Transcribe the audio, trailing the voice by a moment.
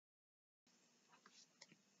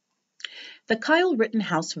The Kyle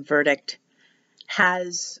Rittenhouse verdict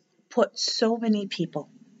has put so many people,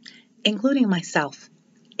 including myself,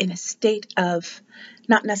 in a state of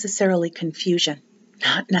not necessarily confusion,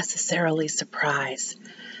 not necessarily surprise,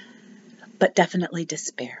 but definitely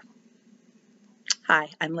despair. Hi,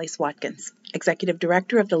 I'm Lace Watkins, Executive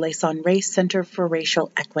Director of the Lace on Race Center for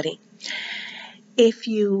Racial Equity. If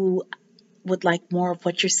you would like more of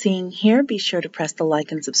what you're seeing here, be sure to press the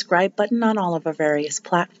like and subscribe button on all of our various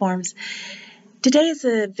platforms. Today is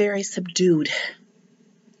a very subdued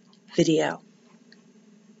video.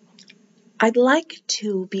 I'd like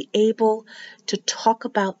to be able to talk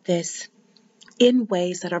about this in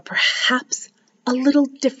ways that are perhaps a little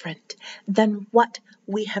different than what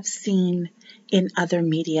we have seen in other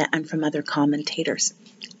media and from other commentators.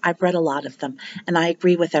 I've read a lot of them, and I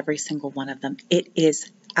agree with every single one of them. It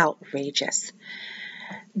is outrageous.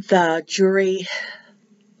 The jury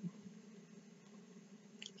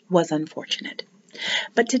was unfortunate.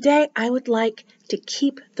 But today I would like to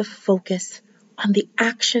keep the focus on the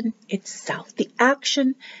action itself, the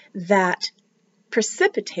action that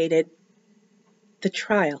precipitated the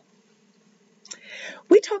trial.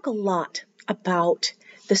 We talk a lot about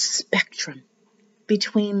the spectrum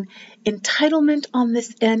between entitlement on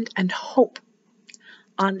this end and hope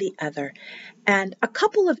on the other. And a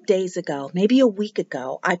couple of days ago, maybe a week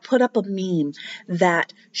ago, I put up a meme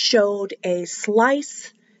that showed a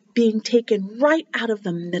slice being taken right out of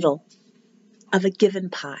the middle of a given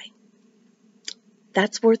pie.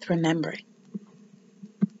 That's worth remembering.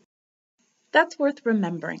 That's worth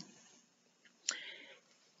remembering.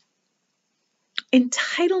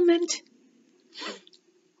 Entitlement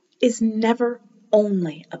is never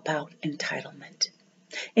only about entitlement.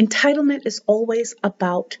 Entitlement is always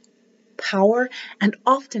about power, and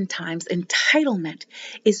oftentimes entitlement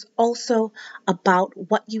is also about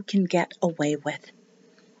what you can get away with.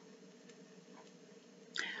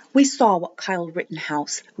 We saw what Kyle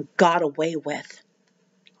Rittenhouse got away with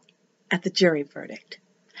at the jury verdict.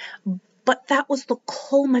 But that was the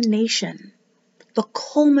culmination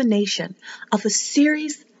of a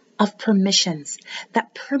series of permissions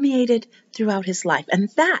that permeated throughout his life. And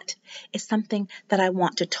that is something that I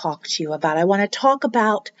want to talk to you about. I want to talk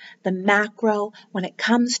about the macro when it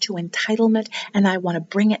comes to entitlement, and I want to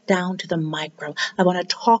bring it down to the micro. I want to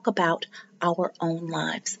talk about our own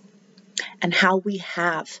lives and how we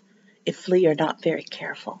have, if we are not very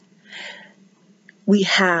careful, we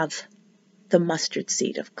have the mustard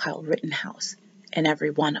seed of Kyle Rittenhouse in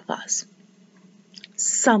every one of us.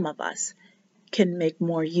 Some of us can make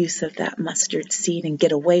more use of that mustard seed and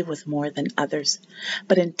get away with more than others.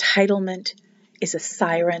 But entitlement is a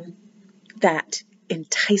siren that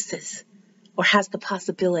entices or has the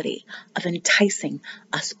possibility of enticing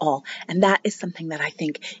us all. And that is something that I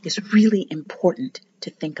think is really important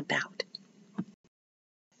to think about.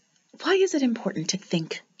 Why is it important to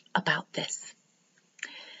think about this?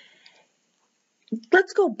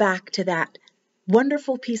 Let's go back to that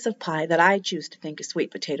wonderful piece of pie that I choose to think is sweet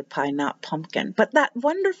potato pie, not pumpkin. But that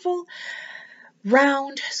wonderful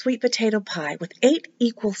round sweet potato pie with 8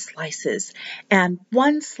 equal slices and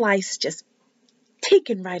one slice just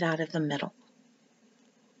taken right out of the middle,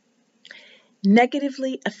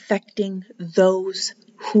 negatively affecting those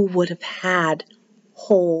who would have had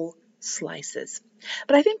whole slices.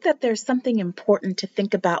 But I think that there's something important to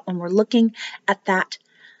think about when we're looking at that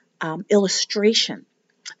illustration.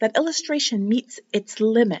 That illustration meets its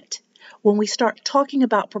limit when we start talking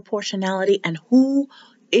about proportionality and who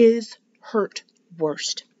is hurt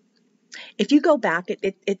worst. If you go back,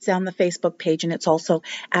 it's on the Facebook page and it's also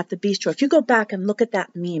at the bistro. If you go back and look at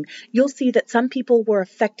that meme, you'll see that some people were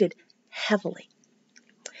affected heavily.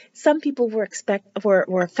 Some people were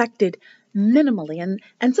affected minimally,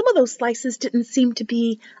 and some of those slices didn't seem to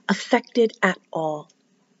be affected at all.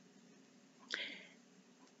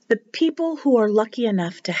 The people who are lucky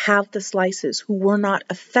enough to have the slices who were not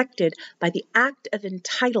affected by the act of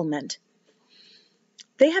entitlement,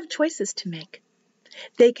 they have choices to make.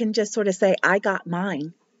 They can just sort of say, I got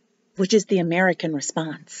mine, which is the American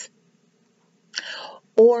response.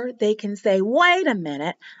 Or they can say, wait a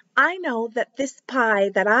minute, I know that this pie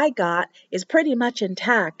that I got is pretty much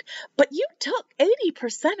intact, but you took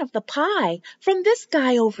 80% of the pie from this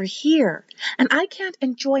guy over here, and I can't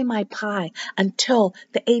enjoy my pie until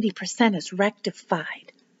the 80% is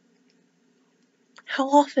rectified. How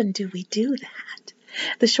often do we do that?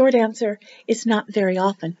 The short answer is not very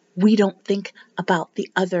often. We don't think about the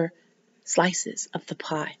other slices of the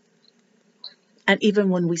pie. And even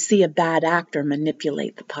when we see a bad actor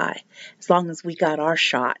manipulate the pie, as long as we got our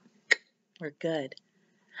shot, we're good.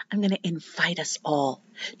 I'm going to invite us all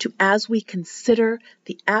to, as we consider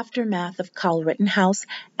the aftermath of Kyle Rittenhouse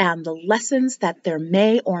and the lessons that there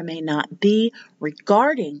may or may not be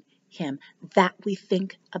regarding him, that we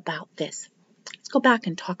think about this. Let's go back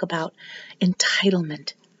and talk about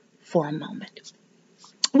entitlement for a moment.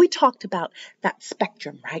 We talked about that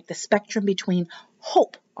spectrum, right? The spectrum between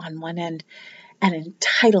hope on one end and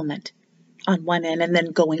entitlement on one end, and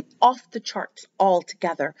then going off the charts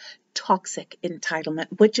altogether, toxic entitlement,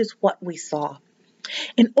 which is what we saw.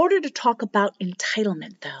 In order to talk about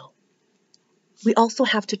entitlement, though, we also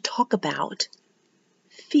have to talk about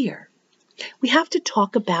fear. We have to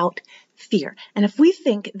talk about fear. And if we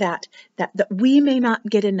think that we may not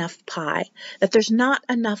get enough pie, that there's not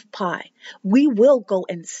enough pie, we will go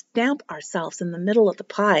and stamp ourselves in the middle of the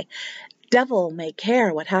pie. Devil may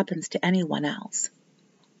care what happens to anyone else.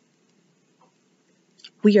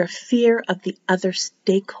 We are fear of the other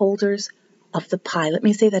stakeholders of the pie. Let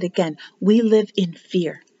me say that again. We live in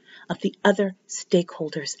fear of the other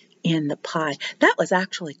stakeholders in the pie. That was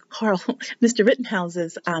actually Mr.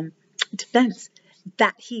 Rittenhouse's defense,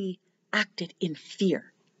 that he acted in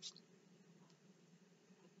fear.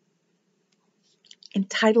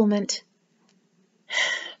 Entitlement.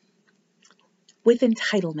 With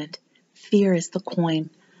entitlement, fear is the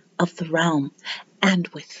coin of the realm. And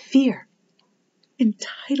with fear,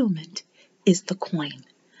 entitlement is the coin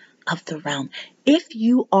of the realm. If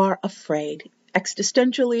you are afraid,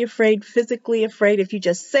 existentially afraid, physically afraid, if you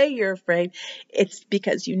just say you're afraid, it's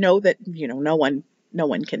because you know that no one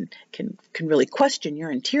can really question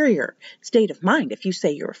your interior state of mind. If you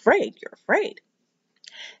say you're afraid, you're afraid.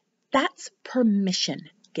 That's permission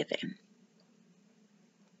given.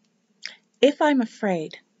 If I'm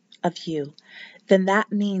afraid of you, then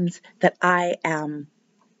that means that I am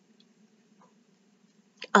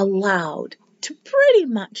allowed to pretty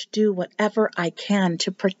much do whatever I can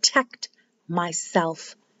to protect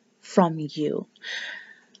myself from you.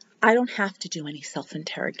 I don't have to do any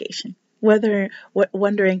self-interrogation,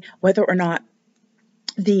 wondering whether or not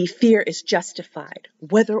the fear is justified,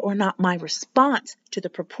 whether or not my response to the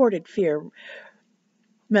purported fear,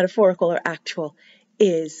 metaphorical or actual,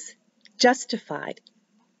 is justified.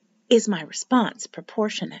 Is my response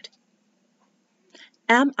proportionate?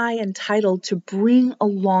 Am I entitled to bring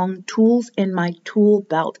along tools in my tool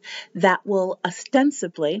belt that will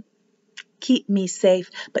ostensibly keep me safe,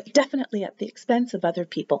 but definitely at the expense of other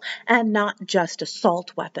people, and not just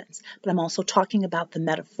assault weapons, but I'm also talking about the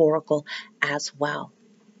metaphorical as well.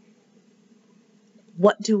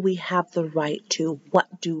 What do we have the right to?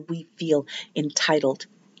 What do we feel entitled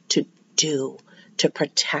to do to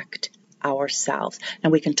protect ourselves?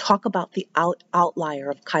 And we can talk about the outlier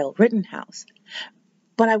of Kyle Rittenhouse,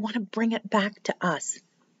 but I want to bring it back to us.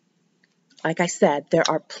 Like I said, there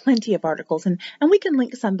are plenty of articles, and we can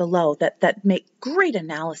link some below that make great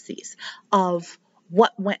analyses of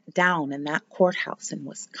what went down in that courthouse in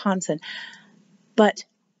Wisconsin. But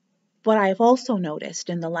what I've also noticed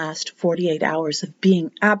in the last 48 hours of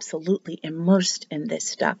being absolutely immersed in this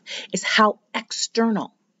stuff is how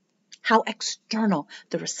external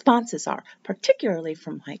the responses are, particularly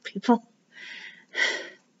from white people.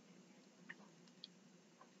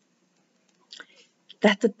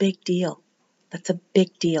 That's a big deal. That's a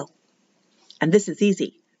big deal. And this is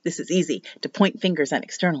easy. This is easy to point fingers and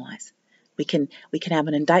externalize. We can have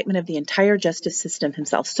an indictment of the entire justice system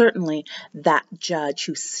himself, certainly that judge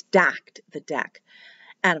who stacked the deck,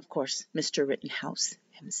 and of course, Mr. Rittenhouse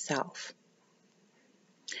himself.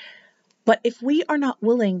 But if we are not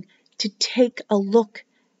willing to take a look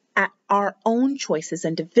at our own choices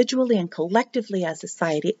individually and collectively as a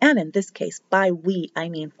society, and in this case, by we, I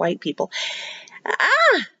mean white people,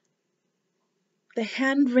 the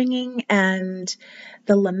hand-wringing and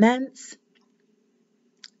the laments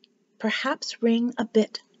perhaps ring a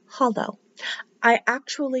bit hollow. I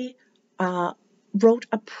actually wrote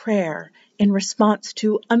a prayer in response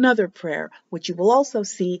to another prayer, which you will also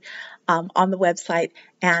see on the website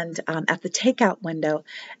and at the takeout window,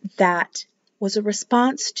 that was a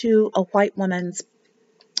response to a white woman's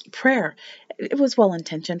prayer. It was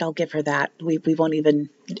well-intentioned. I'll give her that. We won't even,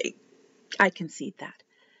 I concede that.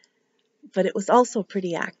 But it was also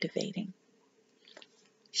pretty activating.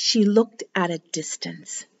 She looked at a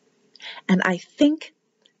distance. And I think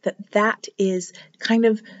that is kind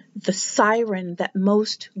of the siren that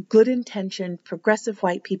most good-intentioned progressive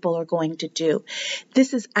white people are going to do.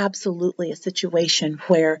 This is absolutely a situation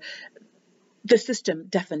where the system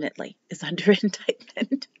definitely is under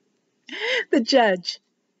indictment. The judge,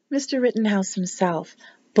 Mr. Rittenhouse himself,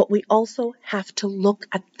 but we also have to look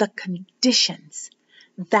at the conditions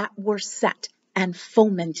that were set and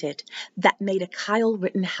fomented that made a Kyle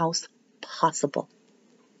Rittenhouse possible.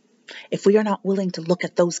 If we are not willing to look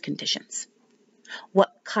at those conditions,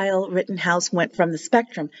 what Kyle Rittenhouse went from the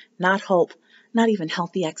spectrum, not hope, not even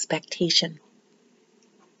healthy expectation,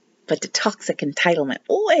 but to toxic entitlement,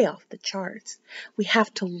 way off the charts. We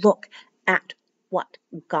have to look at what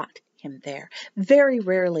got him there. Very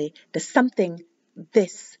rarely does something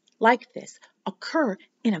like this occur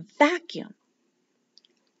in a vacuum.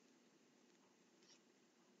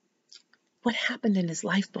 What happened in his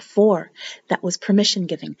life before that was permission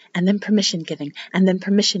giving, and then permission giving, and then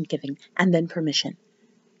permission giving, and then permission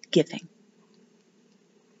giving?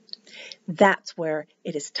 That's where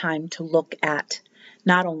it is time to look at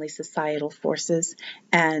not only societal forces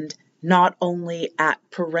and not only at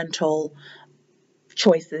parental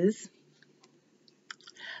choices,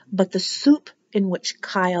 but the soup in which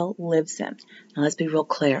Kyle lives in. Now let's be real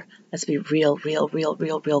clear. Let's be real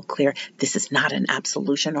clear. This is not an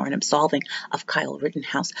absolution or an absolving of Kyle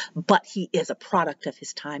Rittenhouse, but he is a product of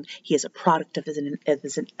his time. He is a product of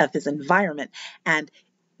his environment. And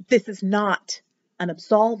this is not an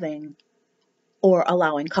absolving or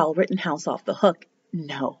allowing Kyle Rittenhouse off the hook.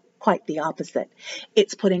 No, quite the opposite.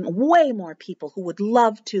 It's putting way more people who would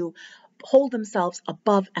love to hold themselves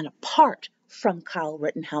above and apart from Kyle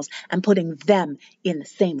Rittenhouse and putting them in the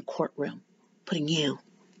same courtroom, putting you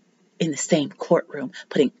in the same courtroom,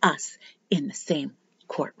 putting us in the same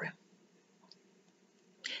courtroom.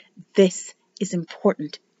 This is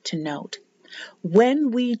important to note.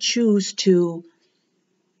 When we choose to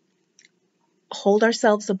hold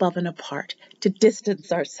ourselves above and apart, to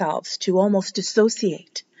distance ourselves, to almost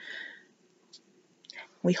dissociate,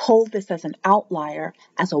 we hold this as an outlier,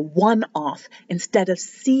 as a one-off, instead of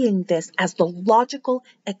seeing this as the logical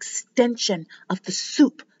extension of the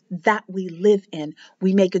soup that we live in.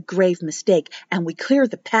 We make a grave mistake and we clear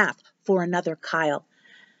the path for another Kyle.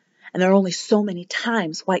 And there are only so many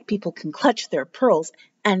times white people can clutch their pearls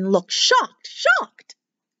and look shocked.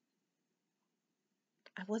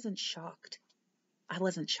 I wasn't shocked. I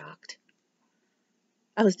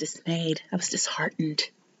was dismayed. I was disheartened.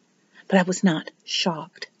 But I was not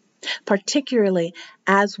shocked, particularly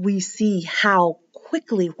as we see how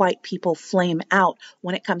quickly white people flame out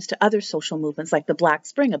when it comes to other social movements like the Black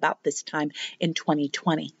Spring about this time in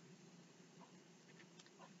 2020.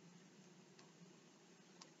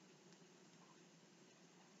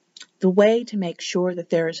 The way to make sure that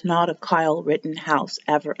there is not a Kyle Rittenhouse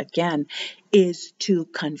ever again is to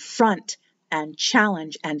confront and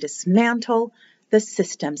challenge and dismantle the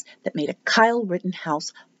systems that made a Kyle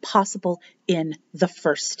Rittenhouse possible in the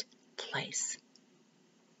first place.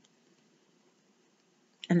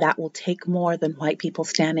 And that will take more than white people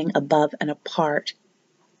standing above and apart,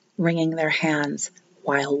 wringing their hands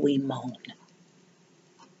while we moan.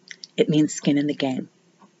 It means skin in the game.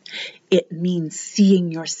 It means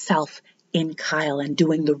seeing yourself in Kyle and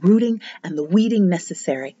doing the rooting and the weeding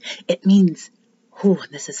necessary. It means,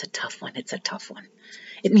 this is a tough one. It's a tough one.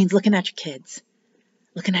 It means looking at your kids,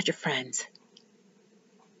 looking at your friends.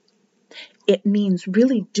 It means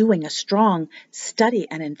really doing a strong study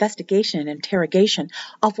and investigation and interrogation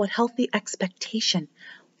of what healthy expectation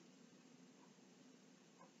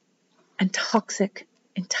and toxic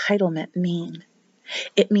entitlement mean.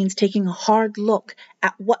 It means taking a hard look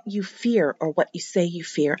at what you fear or what you say you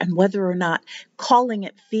fear, and whether or not calling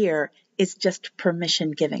it fear is just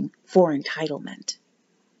permission giving for entitlement.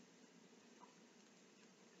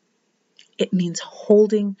 It means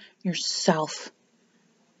holding yourself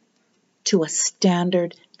to a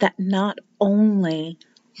standard that not only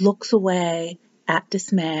looks away at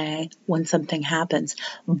dismay when something happens,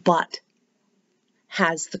 but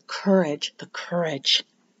has the courage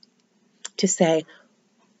to say,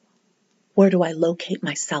 where do I locate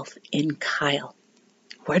myself in Kyle?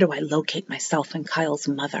 Where do I locate myself in Kyle's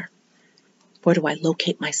mother? Where do I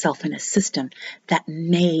locate myself in a system that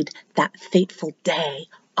made that fateful day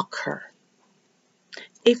occur?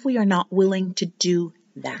 If we are not willing to do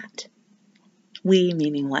that, we,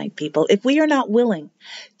 meaning white people, if we are not willing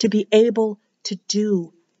to be able to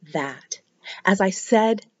do that, as I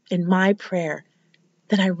said in my prayer,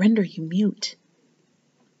 then I render you mute.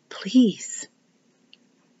 Please.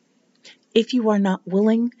 If you are not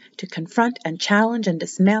willing to confront and challenge and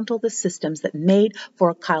dismantle the systems that made for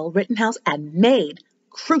a Kyle Rittenhouse and made,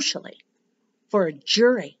 crucially, for a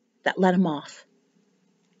jury that let him off,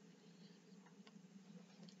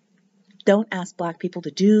 don't ask Black people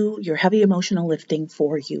to do your heavy emotional lifting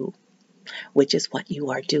for you, which is what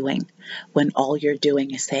you are doing when all you're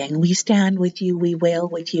doing is saying, we stand with you, we wail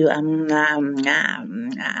with you.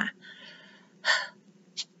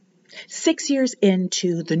 6 years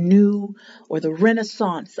into the new or the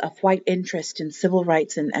renaissance of white interest in civil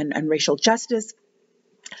rights and racial justice,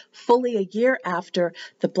 fully a year after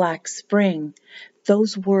the Black Spring,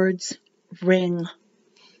 those words ring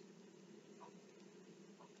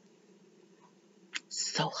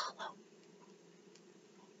so hollow.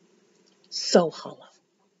 So hollow.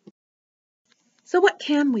 So what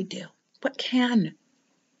can we do? What can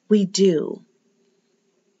we do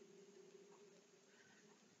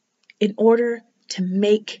in order to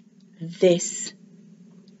make this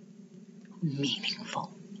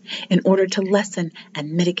meaningful, in order to lessen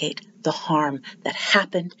and mitigate the harm that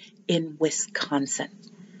happened in Wisconsin?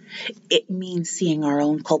 It means seeing our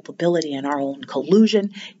own culpability and our own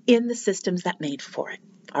collusion in the systems that made for it.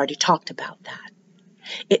 I already talked about that.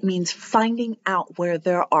 It means finding out where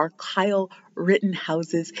there are Kyle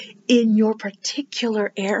Rittenhouses in your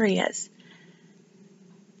particular areas.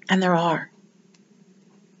 And there are.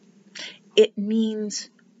 It means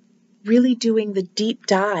really doing the deep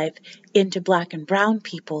dive into Black and brown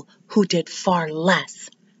people who did far less,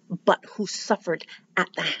 but who suffered at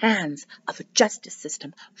the hands of a justice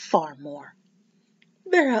system far more.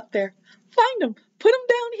 They're out there. Find them. Put them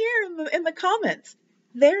down here in the comments.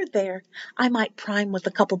 They're there. I might prime with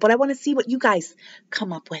a couple, but I want to see what you guys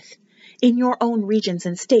come up with in your own regions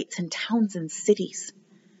and states and towns and cities.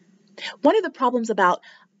 One of the problems about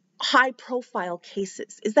high-profile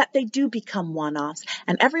cases is that they do become one-offs,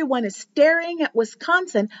 and everyone is staring at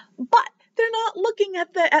Wisconsin, but they're not looking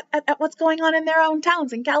at what's going on in their own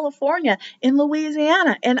towns, in California, in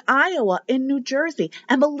Louisiana, in Iowa, in New Jersey.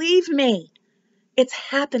 And believe me, it's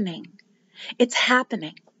happening. It's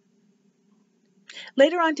happening.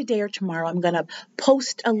 Later on today or tomorrow, I'm going to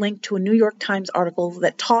post a link to a New York Times article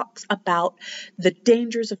that talks about the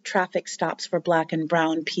dangers of traffic stops for Black and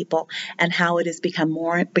brown people and how it is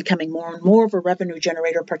becoming more and more of a revenue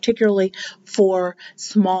generator, particularly for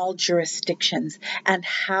small jurisdictions, and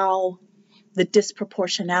how the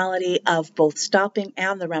disproportionality of both stopping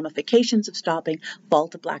and the ramifications of stopping fall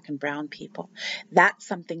to Black and brown people. That's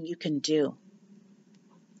something you can do.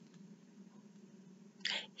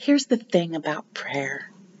 Here's the thing about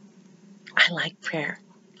prayer. I like prayer.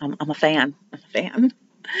 I'm a fan.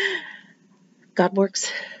 God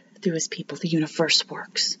works through his people. The universe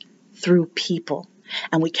works through people.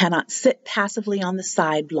 And we cannot sit passively on the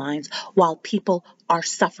sidelines while people are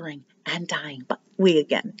suffering and dying. But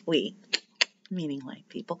we, meaning white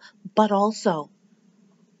people, but also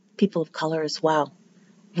people of color as well.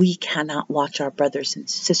 We cannot watch our brothers and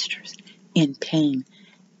sisters in pain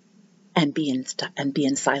and be in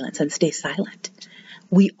silence and stay silent.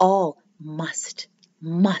 We all must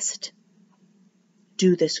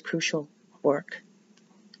do this crucial work.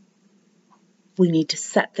 We need to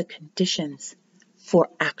set the conditions for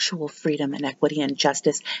actual freedom and equity and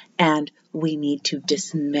justice, and we need to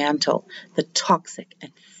dismantle the toxic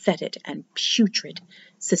and fetid and putrid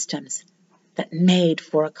systems that made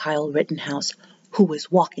for a Kyle Rittenhouse who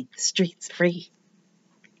was walking the streets free.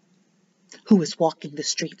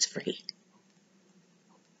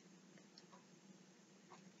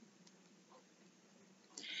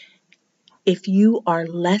 If you are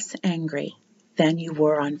less angry than you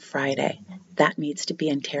were on Friday, that needs to be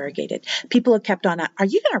interrogated. People have kept on, are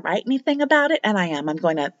you going to write anything about it? And I am. I'm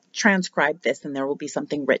going to transcribe this and there will be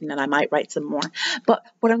something written and I might write some more. But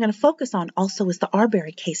what I'm going to focus on also is the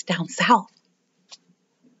Arbery case down south.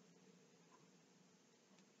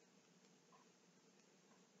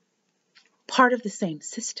 Part of the same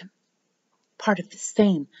system. Part of the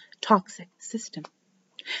same toxic system.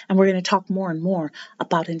 And we're going to talk more and more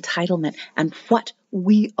about entitlement and what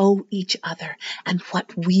we owe each other and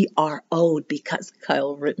what we are owed, because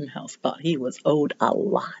Kyle Rittenhouse thought he was owed a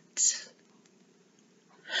lot.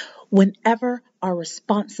 Whenever our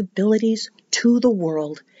responsibilities to the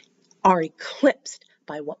world are eclipsed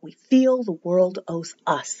by what we feel the world owes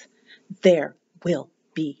us, there will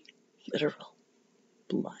be literal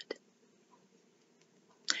blood.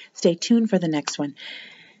 Stay tuned for the next one.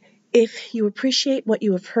 If you appreciate what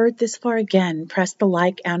you have heard this far, again, press the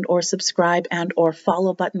like and or subscribe and or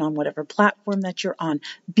follow button on whatever platform that you're on.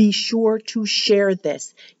 Be sure to share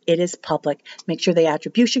this. It is public. Make sure the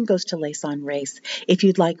attribution goes to Lace on Race. If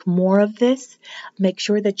you'd like more of this, make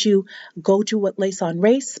sure that you go to Lace on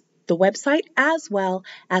Race, the website, as well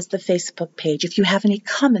as the Facebook page. If you have any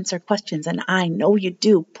comments or questions, and I know you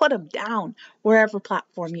do, put them down wherever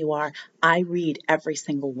platform you are. I read every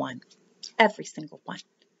single one. Every single one.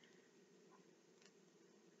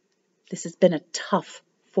 This has been a tough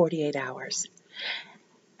 48 hours.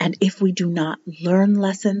 And if we do not learn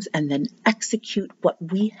lessons and then execute what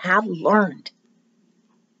we have learned,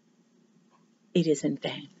 it is in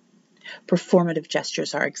vain. Performative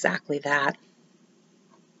gestures are exactly that.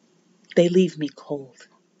 They leave me cold.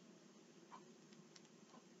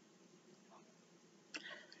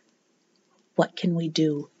 What can we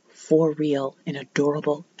do for real in a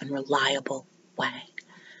durable and reliable way?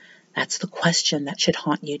 That's the question that should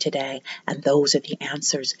haunt you today, and those are the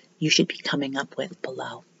answers you should be coming up with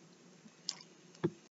below.